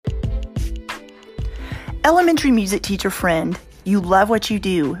Elementary music teacher friend, you love what you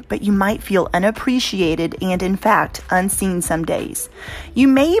do, but you might feel unappreciated and, in fact, unseen some days. You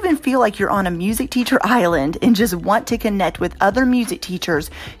may even feel like you're on a music teacher island and just want to connect with other music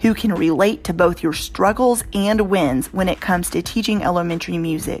teachers who can relate to both your struggles and wins when it comes to teaching elementary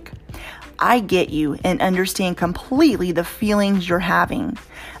music. I get you and understand completely the feelings you're having.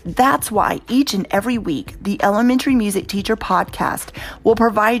 That's why each and every week, the Elementary Music Teacher Podcast will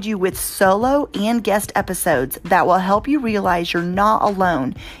provide you with solo and guest episodes that will help you realize you're not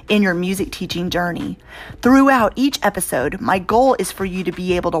alone in your music teaching journey. Throughout each episode, my goal is for you to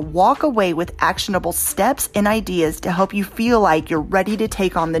be able to walk away with actionable steps and ideas to help you feel like you're ready to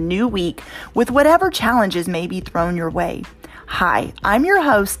take on the new week with whatever challenges may be thrown your way. Hi, I'm your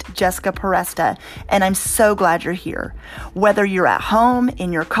host, Jessica Peresta, and I'm so glad you're here. Whether you're at home,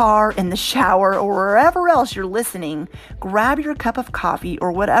 in your car, in the shower, or wherever else you're listening, grab your cup of coffee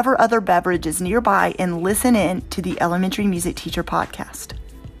or whatever other beverage is nearby and listen in to the Elementary Music Teacher Podcast.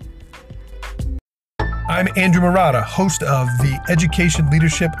 I'm Andrew Murata, host of the Education,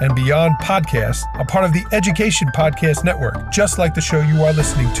 Leadership, and Beyond podcast, a part of the Education Podcast Network, just like the show you are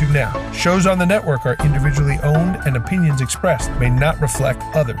listening to now. Shows on the network are individually owned and opinions expressed may not reflect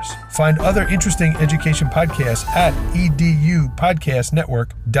others. Find other interesting education podcasts at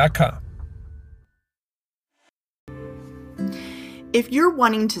edupodcastnetwork.com. If you're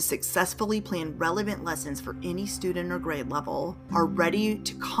wanting to successfully plan relevant lessons for any student or grade level, are ready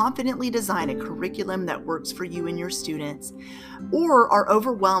to confidently design a curriculum that works for you and your students, or are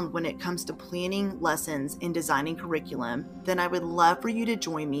overwhelmed when it comes to planning lessons and designing curriculum, then I would love for you to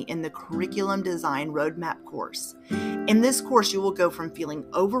join me in the Curriculum Design Roadmap course. In this course, you will go from feeling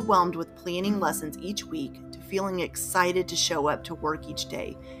overwhelmed with planning lessons each week to feeling excited to show up to work each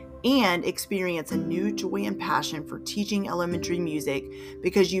day and experience a new joy and passion for teaching elementary music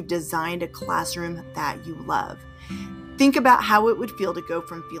because you've designed a classroom that you love. Think about how it would feel to go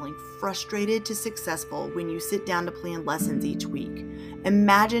from feeling frustrated to successful when you sit down to plan lessons each week.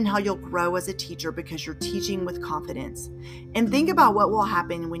 Imagine how you'll grow as a teacher because you're teaching with confidence. And think about what will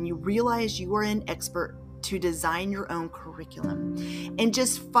happen when you realize you are an expert to design your own curriculum. In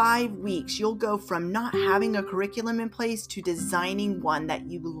just 5 weeks, you'll go from not having a curriculum in place to designing one that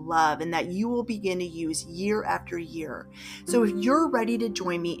you love and that you will begin to use year after year. So if you're ready to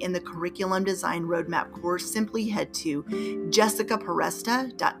join me in the Curriculum Design Roadmap course, simply head to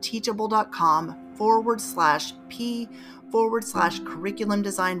jessicaperesta.teachable.com/P/curriculum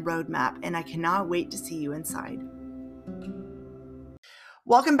design roadmap, and I cannot wait to see you inside.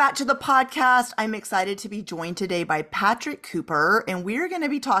 Welcome back to the podcast. I'm excited to be joined today by Patrick Cooper, and we're going to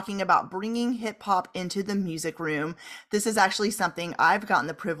be talking about bringing hip hop into the music room. This is actually something I've gotten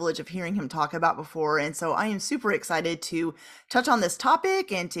the privilege of hearing him talk about before, and so I am super excited to touch on this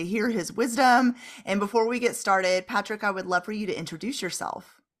topic and to hear his wisdom. And before we get started, Patrick, I would love for you to introduce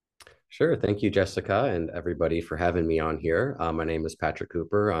yourself. Sure. Thank you, Jessica, and everybody for having me on here. My name is Patrick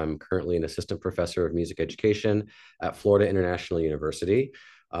Cooper. I'm currently an assistant professor of music education at Florida International University.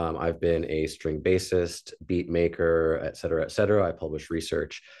 I've been a string bassist, beat maker, et cetera, et cetera. I publish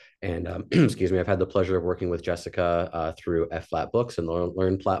research. And excuse me, I've had the pleasure of working with Jessica through F-Flat Books and the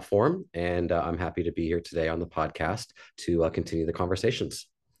Learn platform. And I'm happy to be here today on the podcast to continue the conversations.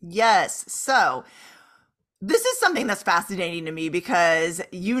 Yes. So this is something that's fascinating to me because,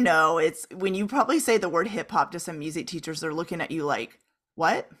 it's when you probably say the word hip hop to some music teachers, they're looking at you like,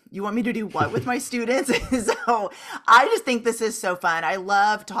 what? You want me to do what with my students? So I just think this is so fun. I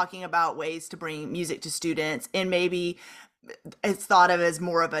love talking about ways to bring music to students, and maybe it's thought of as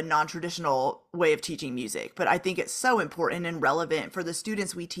more of a non-traditional way of teaching music, but I think it's so important and relevant for the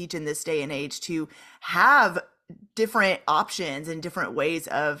students we teach in this day and age to have different options and different ways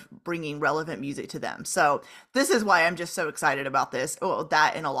of bringing relevant music to them. So this is why I'm just so excited about this. Well,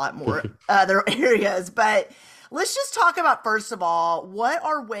 that and a lot more other areas. But let's just talk about, first of all, what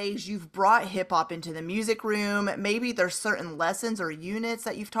are ways you've brought hip hop into the music room? Maybe there's certain lessons or units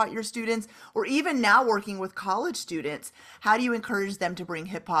that you've taught your students, or even now working with college students. How do you encourage them to bring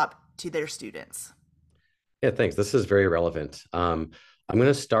hip hop to their students? Yeah, thanks. This is very relevant. I'm going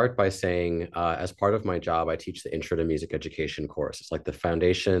to start by saying, as part of my job, I teach the Intro to Music Education course. It's like the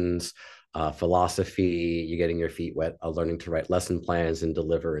foundations, philosophy, you getting your feet wet, learning to write lesson plans and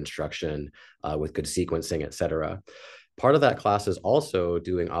deliver instruction with good sequencing, et cetera. Part of that class is also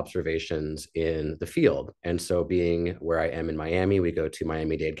doing observations in the field. And so being where I am in Miami, we go to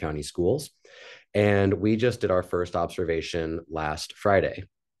Miami-Dade County schools. And we just did our first observation last Friday.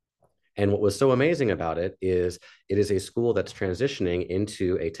 And what was so amazing about it is a school that's transitioning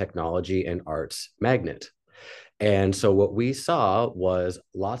into a technology and arts magnet. And so what we saw was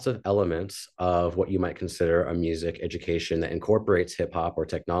lots of elements of what you might consider a music education that incorporates hip hop or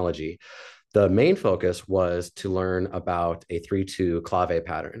technology. The main focus was to learn about a 3/2 clave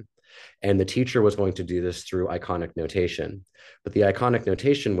pattern. And the teacher was going to do this through iconic notation. But the iconic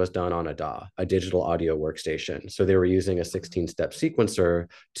notation was done on a DAW, a digital audio workstation. So they were using a 16-step sequencer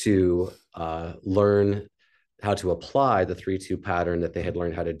to learn how to apply the 3/2 pattern that they had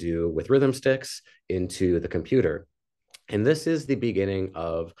learned how to do with rhythm sticks into the computer. And this is the beginning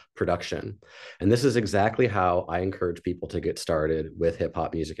of production. And this is exactly how I encourage people to get started with hip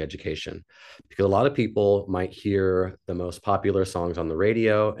hop music education. Because a lot of people might hear the most popular songs on the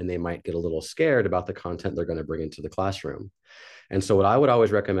radio and they might get a little scared about the content they're going to bring into the classroom. And so, what I would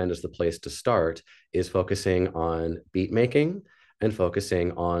always recommend as the place to start is focusing on beat making and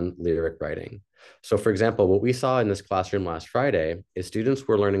focusing on lyric writing. So, for example, what we saw in this classroom last Friday is students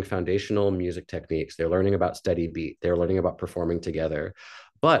were learning foundational music techniques. They're learning about steady beat. They're learning about performing together.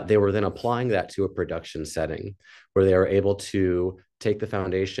 But they were then applying that to a production setting where they were able to take the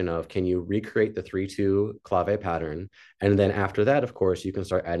foundation of, can you recreate the 3/2 clave pattern? And then after that, of course, you can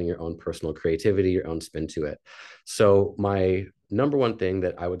start adding your own personal creativity, your own spin to it. So my number one thing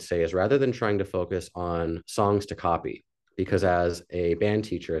that I would say is, rather than trying to focus on songs to copy, because as a band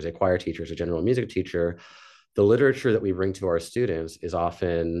teacher, as a choir teacher, as a general music teacher, the literature that we bring to our students is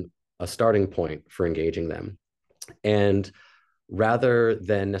often a starting point for engaging them. And rather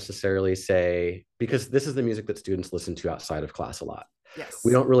than necessarily say, because this is the music that students listen to outside of class a lot. Yes.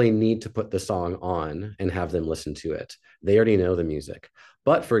 We don't really need to put the song on and have them listen to it. They already know the music.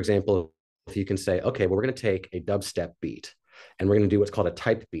 But for example, if you can say, okay, well, we're going to take a dubstep beat and we're going to do what's called a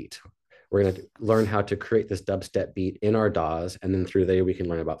type beat. We're going to learn how to create this dubstep beat in our DAWs. And then through there, we can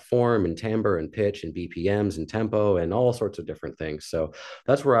learn about form and timbre and pitch and BPMs and tempo and all sorts of different things. So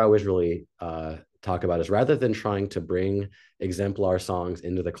that's where I always really talk about, is rather than trying to bring exemplar songs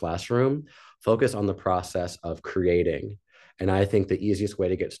into the classroom, focus on the process of creating. And I think the easiest way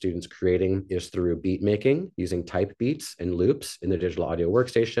to get students creating is through beat making, using type beats and loops in the digital audio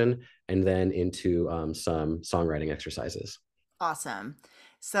workstation, and then into some songwriting exercises. Awesome.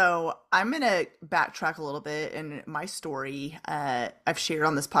 So I'm going to backtrack a little bit in my story. I've shared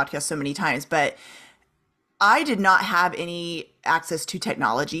on this podcast so many times, but I did not have any access to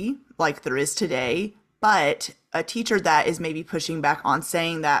technology like there is today. But a teacher that is maybe pushing back on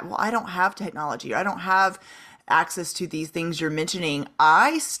saying that, well, I don't have technology, or I don't have access to these things you're mentioning,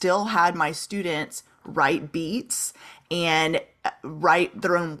 I still had my students write beats and write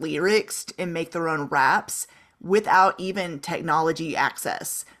their own lyrics and make their own raps without even technology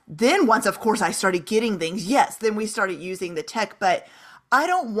access. Then once, of course, I started getting things, yes, then we started using the tech. But I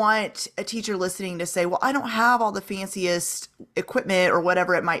don't want a teacher listening to say, well, I don't have all the fanciest equipment or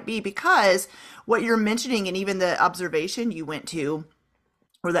whatever it might be, because what you're mentioning, and even the observation you went to,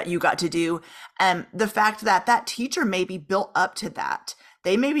 or that you got to do, the fact that that teacher may be built up to that.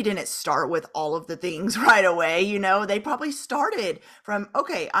 They maybe didn't start with all of the things right away. They probably started from,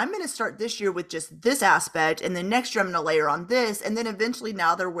 okay, I'm going to start this year with just this aspect, and then next year I'm going to layer on this, and then eventually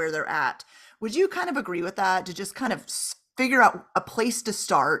now they're where they're at. Would you kind of agree with that, to just kind of figure out a place to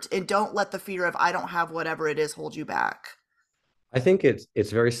start and don't let the fear of I don't have whatever it is hold you back? I think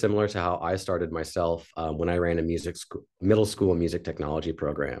it's very similar to how I started myself when I ran a middle school music technology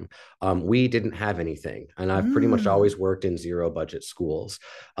program. We didn't have anything, and I've pretty much always worked in zero budget schools.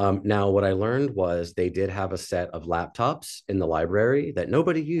 Now, what I learned was they did have a set of laptops in the library that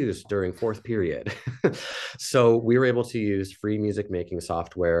nobody used during fourth period. So we were able to use free music making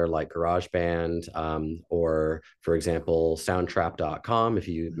software like GarageBand, or, for example, Soundtrap.com if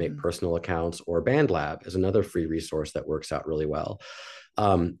you make personal accounts, or BandLab is another free resource that works out really well.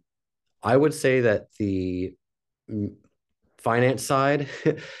 I would say that the finance side,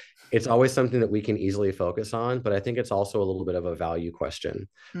 it's always something that we can easily focus on, but I think it's also a little bit of a value question.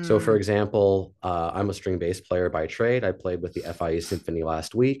 So for example, I'm a string bass player by trade. I played with the FIU Symphony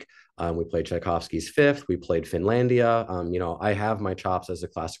last week. We played Tchaikovsky's Fifth. We played Finlandia. I have my chops as a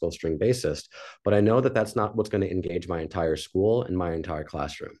classical string bassist, but I know that that's not what's going to engage my entire school and my entire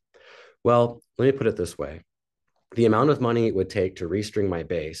classroom. Well, let me put it this way. The amount of money it would take to restring my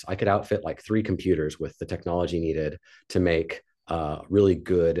bass, I could outfit like 3 computers with the technology needed to make really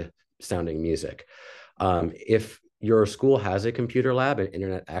good sounding music. If your school has a computer lab and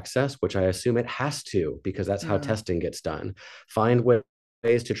internet access, which I assume it has to, because that's how testing gets done, find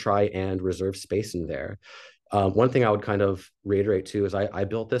ways to try and reserve space in there. One thing I would kind of reiterate too is I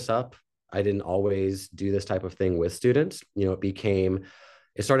built this up. I didn't always do this type of thing with students. It became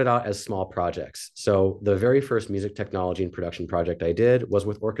It started out as small projects. So the very first music technology and production project I did was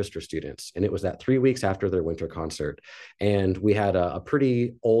with orchestra students. And it was that 3 weeks after their winter concert. And we had a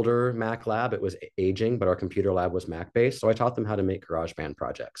pretty older Mac lab. It was aging, but our computer lab was Mac based. So I taught them how to make GarageBand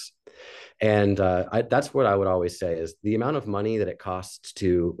projects. And that's what I would always say is the amount of money that it costs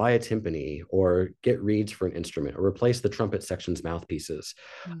to buy a timpani or get reeds for an instrument or replace the trumpet section's mouthpieces,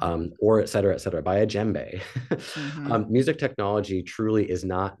 or et cetera, buy a djembe. Music technology truly is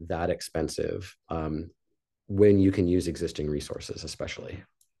not that expensive when you can use existing resources, especially.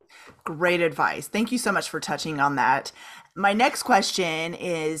 Great advice. Thank you so much for touching on that. My next question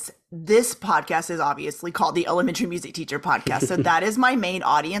is, this podcast is obviously called the Elementary Music Teacher Podcast. So that is my main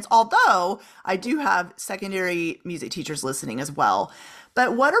audience, although I do have secondary music teachers listening as well.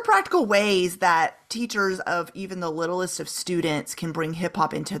 But what are practical ways that teachers of even the littlest of students can bring hip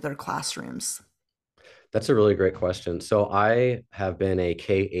hop into their classrooms? That's a really great question. So I have been a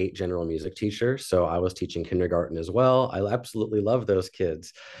K-8 general music teacher. So I was teaching kindergarten as well. I absolutely love those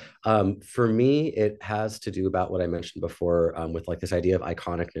kids. For me, it has to do about what I mentioned before with like this idea of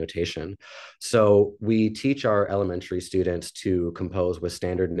iconic notation. So we teach our elementary students to compose with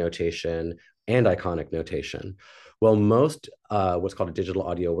standard notation and iconic notation. Well, most what's called a digital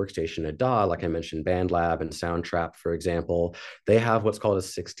audio workstation, a DAW, like I mentioned, BandLab and Soundtrap, for example, they have what's called a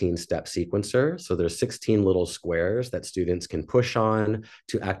 16-step sequencer. So there's 16 little squares that students can push on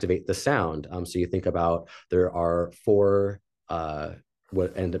to activate the sound. So you think about there are four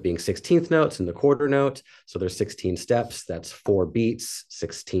what end up being 16th notes in the quarter note. So there's 16 steps, that's 4 beats,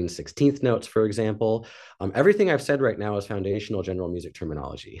 16 16th notes, for example. Everything I've said right now is foundational general music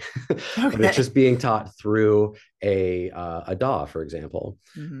terminology, but it's just being taught through a DAW, for example.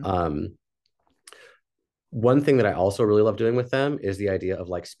 One thing that I also really love doing with them is the idea of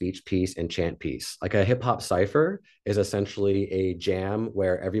like speech piece and chant piece. Like a hip hop cipher is essentially a jam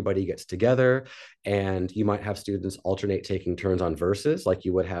where everybody gets together and you might have students alternate taking turns on verses, like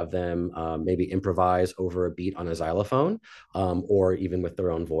you would have them maybe improvise over a beat on a xylophone or even with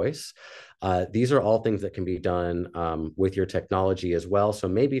their own voice. These are all things that can be done with your technology as well. So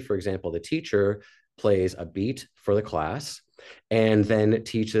maybe, for example, the teacher plays a beat for the class and then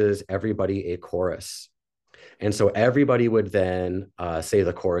teaches everybody a chorus. And so everybody would then say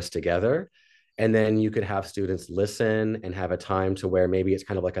the chorus together. And then you could have students listen and have a time to where maybe it's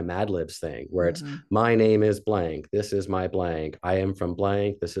kind of like a Mad Libs thing, where it's my name is blank, this is my blank, I am from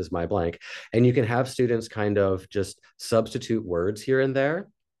blank, this is my blank. And you can have students kind of just substitute words here and there.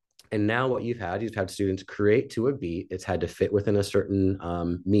 And now what you've had students create to a beat. It's had to fit within a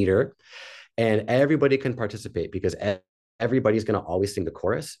certain meter. And everybody can participate because everybody's going to always sing the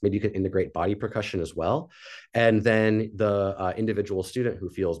chorus. Maybe you can integrate body percussion as well. And then the individual student who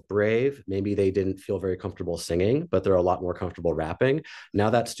feels brave, maybe they didn't feel very comfortable singing, but they're a lot more comfortable rapping. Now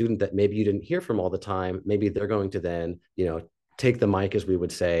that student that maybe you didn't hear from all the time, maybe they're going to then, take the mic, as we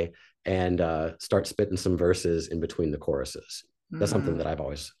would say, and start spitting some verses in between the choruses. That's something that I've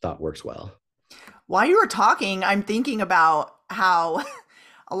always thought works well. While you were talking, I'm thinking about how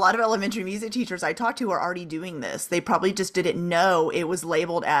a lot of elementary music teachers I talked to are already doing this. They probably just didn't know it was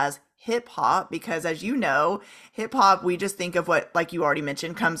labeled as hip hop because, as you know, hip hop, we just think of what, like you already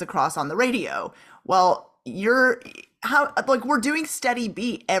mentioned, comes across on the radio. Well, we're doing steady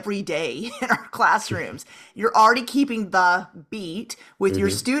beat every day in our classrooms. You're already keeping the beat with your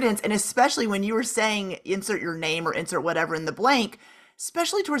students. And especially when you were saying insert your name or insert whatever in the blank,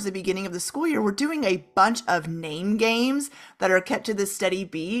 especially towards the beginning of the school year, we're doing a bunch of name games that are kept to the steady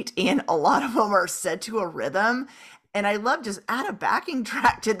beat, and a lot of them are set to a rhythm. And I love just add a backing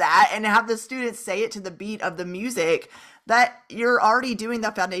track to that and have the students say it to the beat of the music. That you're already doing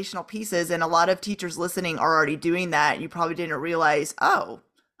the foundational pieces, and a lot of teachers listening are already doing that. You probably didn't realize, oh,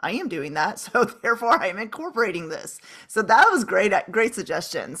 I am doing that, so therefore I am incorporating this. So that was great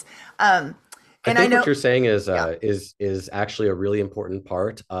suggestions. And I think what you're saying is actually a really important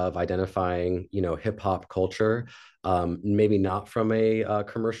part of identifying, hip hop culture. Maybe not from a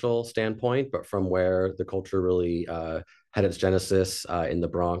commercial standpoint, but from where the culture really had its genesis in the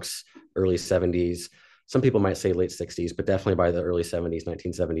Bronx, early 70s. Some people might say late 60s, but definitely by the early 70s,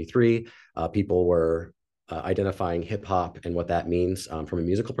 1973, people were identifying hip hop and what that means from a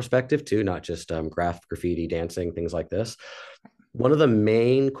musical perspective too, not just graffiti, dancing, things like this. One of the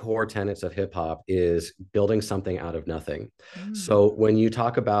main core tenets of hip hop is building something out of nothing. So when you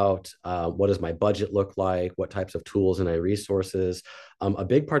talk about what does my budget look like, what types of tools and resources, a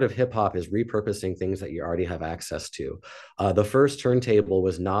big part of hip hop is repurposing things that you already have access to. The first turntable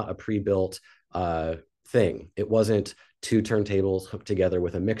was not a pre-built thing. It wasn't two turntables hooked together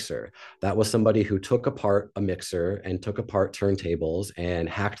with a mixer. That was somebody who took apart a mixer and took apart turntables and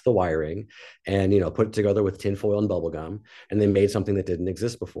hacked the wiring and, put it together with tinfoil and bubble gum, and they made something that didn't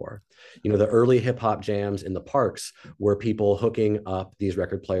exist before. The early hip hop jams in the parks were people hooking up these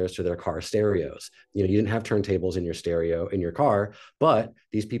record players to their car stereos. You didn't have turntables in your stereo in your car, but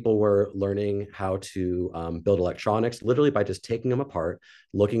these people were learning how to build electronics literally by just taking them apart,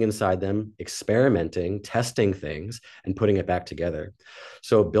 looking inside them, experimenting, testing things, and putting it back together.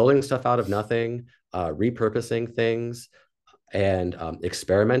 So building stuff out of nothing, repurposing things, and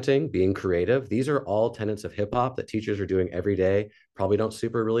experimenting, being creative. These are all tenets of hip hop that teachers are doing every day. Probably don't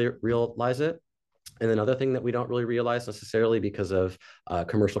super really realize it. And another thing that we don't really realize necessarily because of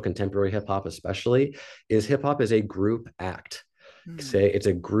commercial contemporary hip hop, especially, is hip hop is a group act. Say it's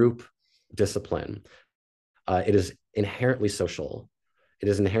a group discipline. It is inherently social. It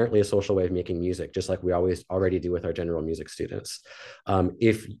is inherently a social way of making music, just like we already do with our general music students.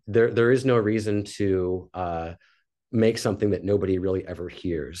 If there is no reason to make something that nobody really ever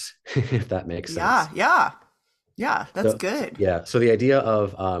hears, if that makes sense. Yeah, that's good. Yeah. So the idea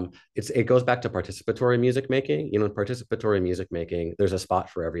of it goes back to participatory music making. In participatory music making, there's a spot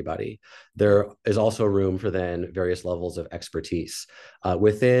for everybody. There is also room for then various levels of expertise.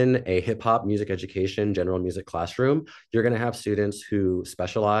 Within a hip hop music education, general music classroom, you're going to have students who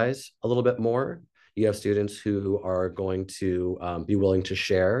specialize a little bit more. You have students who are going to be willing to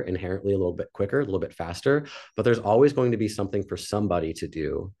share inherently a little bit quicker, a little bit faster, but there's always going to be something for somebody to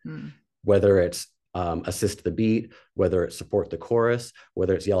do, whether it's assist the beat, whether it's support the chorus,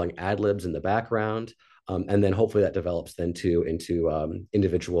 whether it's yelling ad libs in the background. And then hopefully that develops then into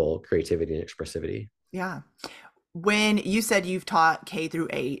individual creativity and expressivity. Yeah. When you said you've taught K through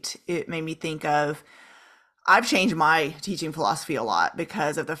 8, it made me think of, I've changed my teaching philosophy a lot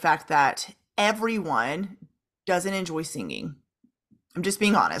because of the fact that everyone doesn't enjoy singing. I'm just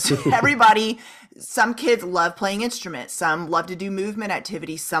being honest. Everybody, some kids love playing instruments. Some love to do movement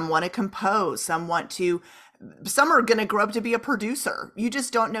activities. Some want to compose. Some are going to grow up to be a producer. You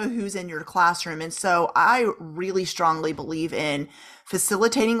just don't know who's in your classroom. And so I really strongly believe in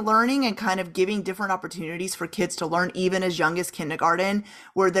facilitating learning and kind of giving different opportunities for kids to learn, even as young as kindergarten,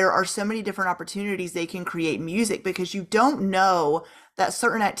 where there are so many different opportunities they can create music, because you don't know that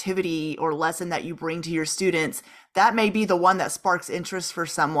certain activity or lesson that you bring to your students, that may be the one that sparks interest for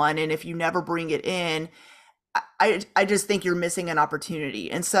someone. And if you never bring it in, I just think you're missing an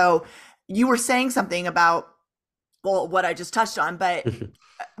opportunity. And so you were saying something about, well, what I just touched on, but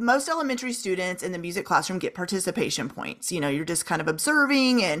most elementary students in the music classroom get participation points. You're just kind of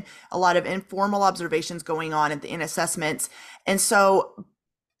observing, and a lot of informal observations going on in assessments. And so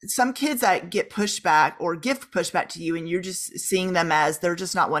some kids that get pushback or give pushback to you, and you're just seeing them as they're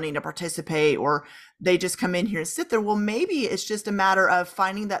just not wanting to participate, or they just come in here and sit there. Well, maybe it's just a matter of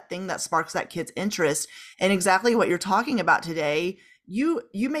finding that thing that sparks that kid's interest. And exactly what you're talking about today, you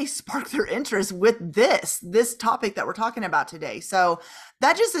may spark their interest with this topic that we're talking about today. So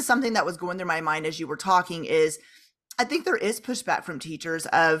that just is something that was going through my mind as you were talking. Is I think there is pushback from teachers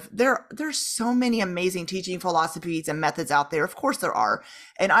of there's so many amazing teaching philosophies and methods out there. Of course there are.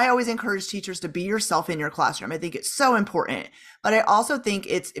 And I always encourage teachers to be yourself in your classroom. I think it's so important. But I also think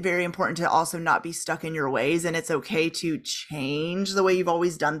it's very important to also not be stuck in your ways. And it's okay to change the way you've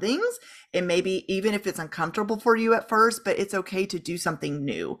always done things. And maybe even if it's uncomfortable for you at first, but it's okay to do something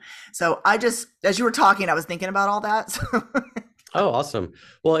new. So as you were talking, I was thinking about all that. So. Oh, awesome.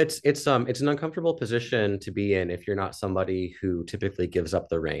 Well, it's an uncomfortable position to be in if you're not somebody who typically gives up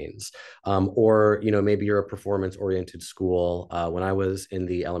the reins, or maybe you're a performance-oriented school. When I was in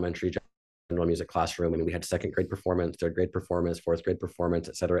the elementary general music classroom, and we had second grade performance, third grade performance, fourth grade performance,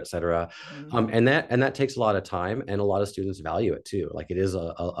 et cetera, et cetera. And that takes a lot of time, and a lot of students value it too. Like, it is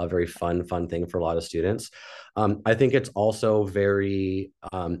a very fun thing for a lot of students. I think it's also very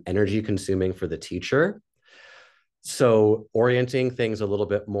energy consuming for the teacher. So orienting things a little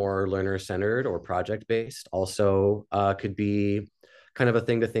bit more learner-centered or project-based also could be kind of a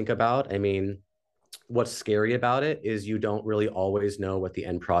thing to think about. I mean, what's scary about it is you don't really always know what the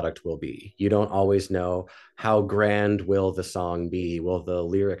end product will be. You don't always know how grand will the song be. Will the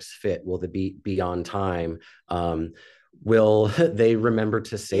lyrics fit? Will the beat be on time? Will they remember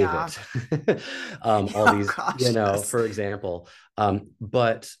to save it? All these, yes. For example.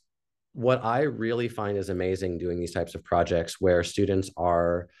 But what I really find is amazing doing these types of projects where students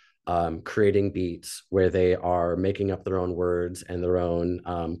are creating beats, where they are making up their own words and their own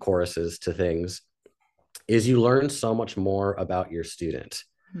choruses to things, is you learn so much more about your student.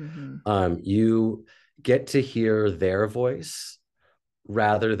 You get to hear their voice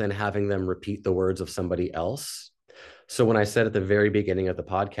rather than having them repeat the words of somebody else. So when I said at the very beginning of the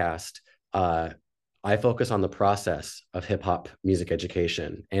podcast, uh, I focus on the process of hip hop music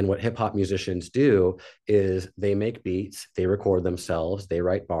education. And what hip hop musicians do is they make beats, they record themselves, they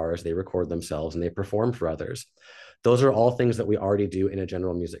write bars, they record themselves, and they perform for others. Those are all things that we already do in a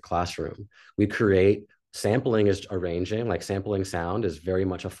general music classroom. We create sampling is arranging, like sampling sound is very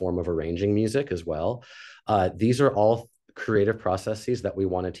much a form of arranging music as well. These are all creative processes that we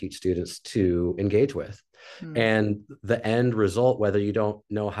want to teach students to engage with. And the end result, whether you don't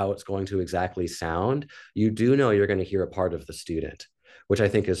know how it's going to exactly sound, you do know you're going to hear a part of the student, which I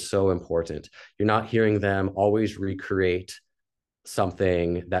think is so important. You're not hearing them always recreate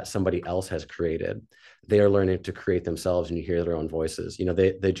something that somebody else has created. They are learning to create themselves, and you hear their own voices. You know,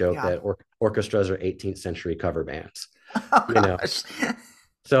 they joke that orchestras are 18th century cover bands. Oh, you know, gosh.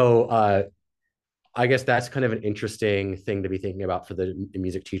 so I guess that's kind of an interesting thing to be thinking about for the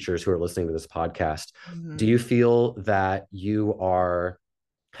music teachers who are listening to this podcast. Do you feel that you are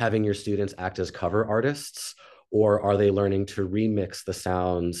having your students act as cover artists, or are they learning to remix the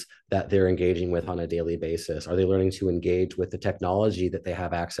sounds that they're engaging with on a daily basis? Are they learning to engage with the technology that they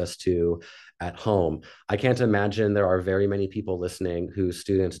have access to at home? I can't imagine there are very many people listening whose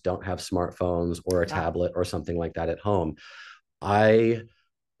students don't have smartphones or a tablet or something like that at home. I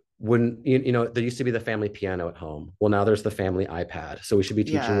wouldn't, there used to be the family piano at home. Well, now there's the family iPad. So we should be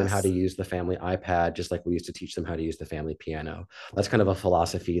teaching them how to use the family iPad, just like we used to teach them how to use the family piano. That's kind of a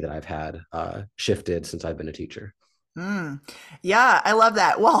philosophy that I've had shifted since I've been a teacher. Yeah, I love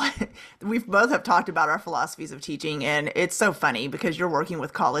that. Well, we've both have talked about our philosophies of teaching, and it's so funny because you're working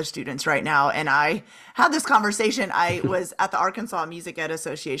with college students right now. And I had this conversation. I was at the Arkansas Music Ed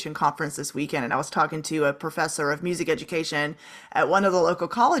Association conference this weekend, and I was talking to a professor of music education at one of the local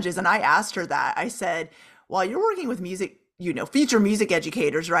colleges, and I asked her that. I said, while you're working with future music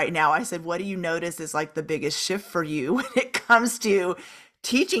educators right now, I said, what do you notice is like the biggest shift for you when it comes to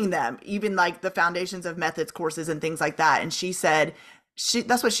teaching them, even like the foundations of methods courses and things like that? And she said,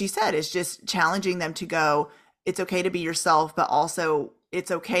 that's what she said, is just challenging them to go, it's okay to be yourself, but also it's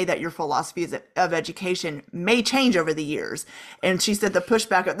okay that your philosophies of education may change over the years. And she said the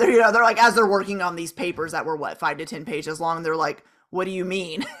pushback, they're like, as they're working on these papers that were 5 to 10 pages long, they're like, what do you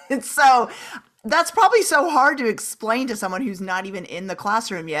mean? And so that's probably so hard to explain to someone who's not even in the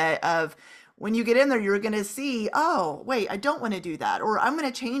classroom yet. Of when you get in there, you're going to see, oh, wait, I don't want to do that, or I'm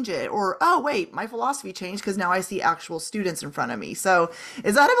going to change it, or, oh, wait, my philosophy changed because now I see actual students in front of me. So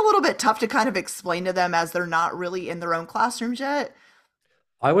is that a little bit tough to kind of explain to them as they're not really in their own classrooms yet?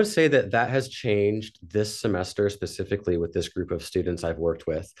 I would say that that has changed this semester, specifically with this group of students I've worked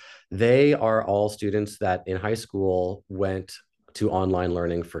with. They are all students that in high school went to online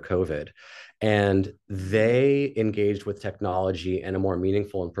learning for COVID. And they engaged with technology in a more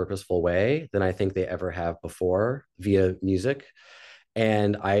meaningful and purposeful way than I think they ever have before via music.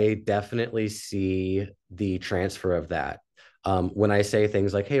 And I definitely see the transfer of that. When I say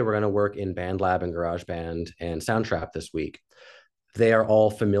things like, hey, we're going to work in BandLab and GarageBand and Soundtrap this week, they are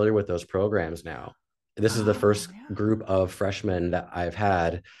all familiar with those programs now. This is the first group of freshmen that I've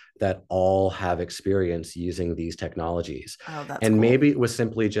had that all have experience using these technologies. Oh, that's and cool. Maybe it was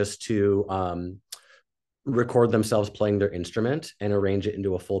simply just to record themselves playing their instrument and arrange it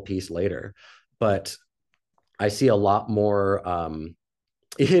into a full piece later. But I see a lot more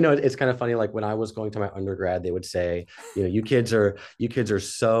it's kind of funny. Like when I was going to my undergrad, they would say, you kids are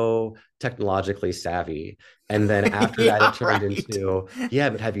so technologically savvy. And then after that, it turned into,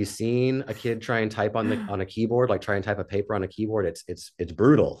 but have you seen a kid try and type on a keyboard, like try and type a paper on a keyboard? It's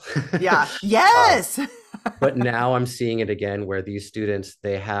brutal. Yeah. Yes. But now I'm seeing it again, where these students,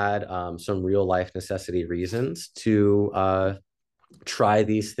 they had some real life necessity reasons to try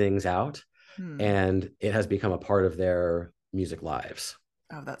these things out. And it has become a part of their music lives.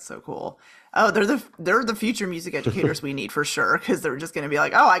 Oh, that's so cool. Oh, they're the future music educators we need for sure, because they're just going to be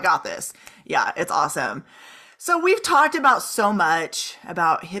like, oh, I got this. Yeah, it's awesome. So we've talked about so much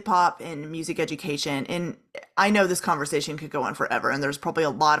about hip hop and music education, and I know this conversation could go on forever, and there's probably a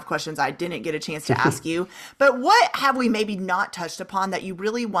lot of questions I didn't get a chance to ask you. But what have we maybe not touched upon that you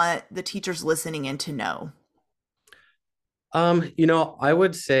really want the teachers listening in to know? I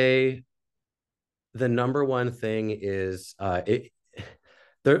would say the number one thing is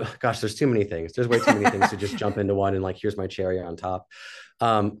there's too many things. There's way too many things to just jump into one and like, here's my cherry on top.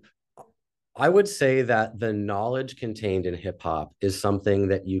 I would say that the knowledge contained in hip hop is something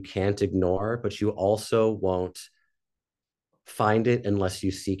that you can't ignore, but you also won't find it unless you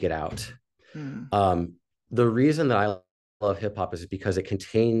seek it out. The reason that I love hip hop is because it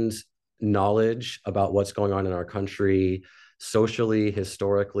contains knowledge about what's going on in our country, socially,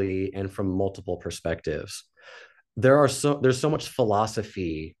 historically, and from multiple perspectives. there's so much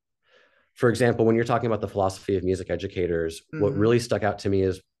philosophy. For example, when you're talking about the philosophy of music educators, what really stuck out to me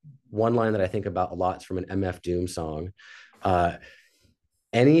is one line that I think about a lot. It's from an MF Doom song.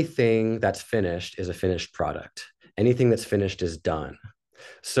 Anything that's finished is a finished product. Anything that's finished is done.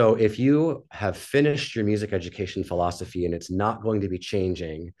 So if you have finished your music education philosophy and it's not going to be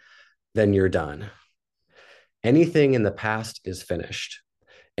changing, then you're done. Anything in the past is finished.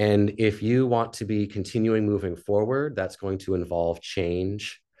 And if you want to be continuing moving forward, that's going to involve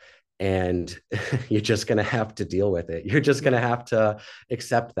change. And you're just going to have to deal with it. You're just going to have to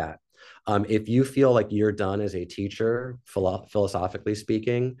accept that. If you feel like you're done as a teacher, philosophically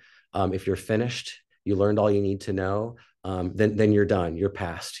speaking, if you're finished, you learned all you need to know, then you're done. You're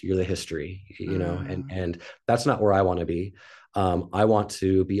past. You're the history, you know, and that's not where I want to be. I want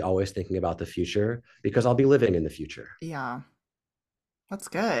to be always thinking about the future because I'll be living in the future. Yeah, that's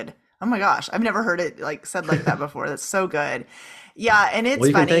good. Oh my gosh, I've never heard it like said like that before. That's so good. Yeah, and it's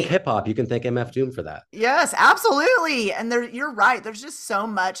you funny. Can thank hip hop. You can thank MF Doom for that. Yes, absolutely. And you're right. There's just so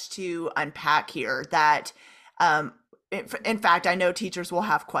much to unpack here that, in fact, I know teachers will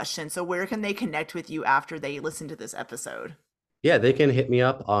have questions. So where can they connect with you after they listen to this episode? Yeah, they can hit me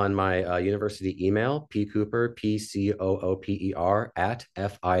up on my university email, pcooper, PCOOPER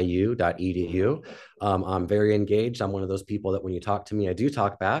 @fiu.edu. I'm very engaged. I'm one of those people that when you talk to me, I do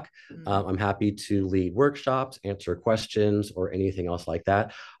talk back. I'm happy to lead workshops, answer questions, or anything else like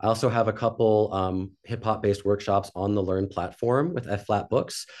that. I also have a couple hip hop based workshops on the Learn platform with F Flat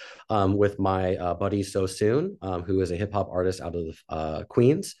Books with my buddy So Soon, who is a hip hop artist out of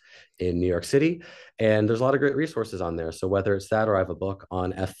Queens in New York City. And there's a lot of great resources on there. So whether it's that or I have a book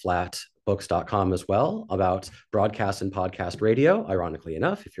on fflatbooks.com as well about broadcast and podcast radio, ironically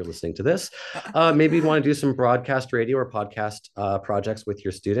enough, if you're listening to this, maybe you want to do some broadcast radio or podcast projects with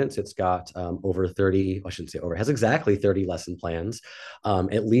your students. It's got over 30, I shouldn't say over, it has exactly 30 lesson plans,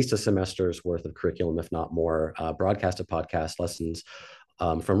 at least a semester's worth of curriculum, if not more, broadcast to podcast lessons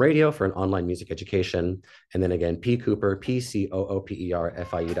from radio for an online music education. And then again, pcooper, PCOOPER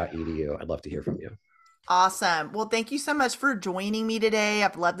FIU.edu. I'd love to hear from you. Awesome. Well, thank you so much for joining me today.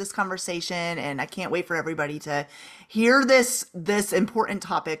 I've loved this conversation and I can't wait for everybody to hear this important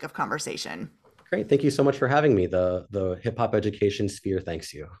topic of conversation. Great. Thank you so much for having me. The hip hop education sphere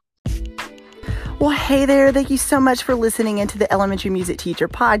thanks you. Well, hey there. Thank you so much for listening into the Elementary Music Teacher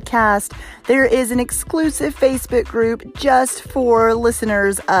Podcast. There is an exclusive Facebook group just for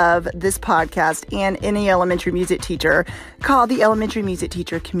listeners of this podcast and any elementary music teacher called the Elementary Music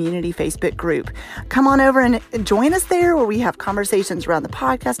Teacher Community Facebook Group. Come on over and join us there where we have conversations around the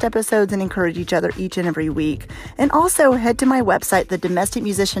podcast episodes and encourage each other each and every week. And also head to my website,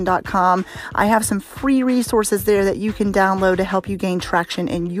 thedomesticmusician.com. I have some free resources there that you can download to help you gain traction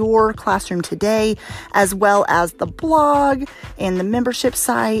in your classroom today, as well as the blog and the membership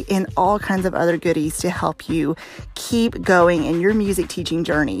site and all kinds of other goodies to help you keep going in your music teaching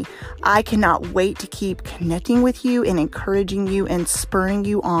journey. I cannot wait to keep connecting with you and encouraging you and spurring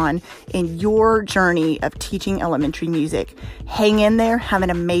you on in your journey of teaching elementary music. Hang in there, have an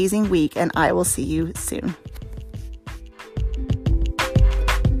amazing week, and I will see you soon.